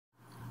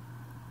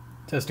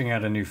Testing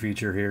out a new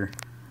feature here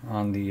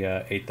on the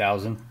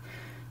 8000.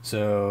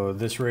 So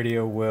this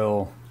radio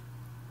will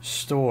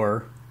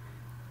store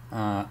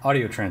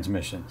audio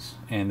transmissions,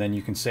 and then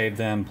you can save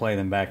them, play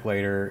them back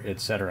later,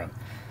 etc.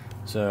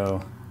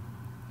 So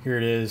here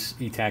it is,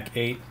 ETAC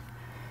 8,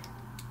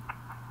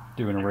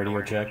 doing a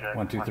radio check,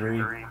 1 2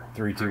 3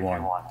 3 2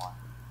 1.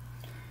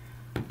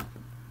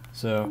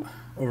 So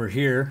over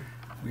here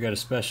we got a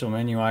special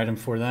menu item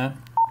for that.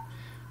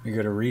 We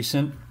go to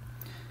recent,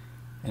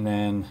 and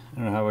then I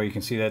don't know how well you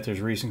can see that,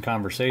 there's recent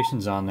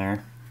conversations on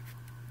there.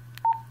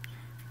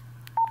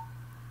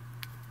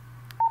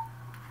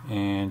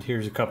 And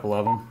here's a couple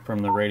of them from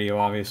the radio,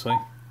 obviously.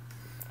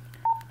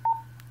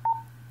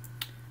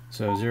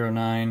 So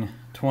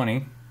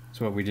 0920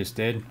 is what we just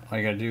did. All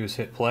you gotta do is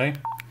hit play.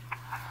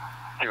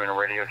 Doing a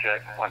radio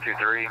check, 1 2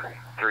 3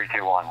 3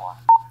 2 1.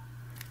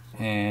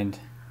 And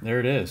there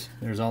it is.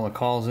 There's all the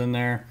calls in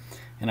there,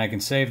 and I can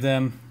save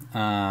them.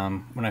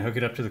 When I hook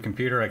it up to the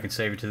computer, I can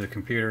save it to the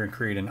computer and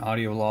create an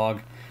audio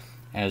log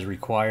as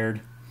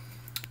required.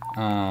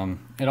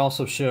 It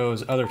also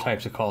shows other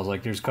types of calls,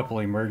 like there's a couple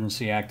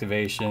emergency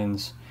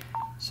activations,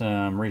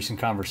 some recent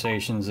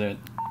conversations that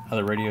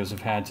other radios have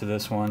had to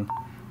this one,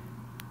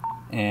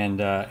 and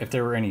if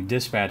there were any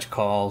dispatch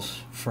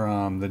calls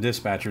from the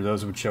dispatcher,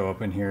 those would show up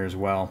in here as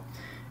well.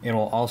 It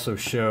will also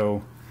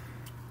show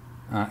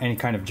any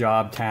kind of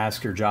job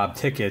task or job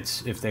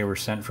tickets if they were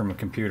sent from a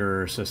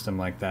computer or system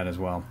like that as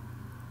well.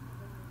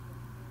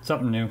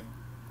 Something new,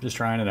 just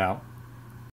trying it out.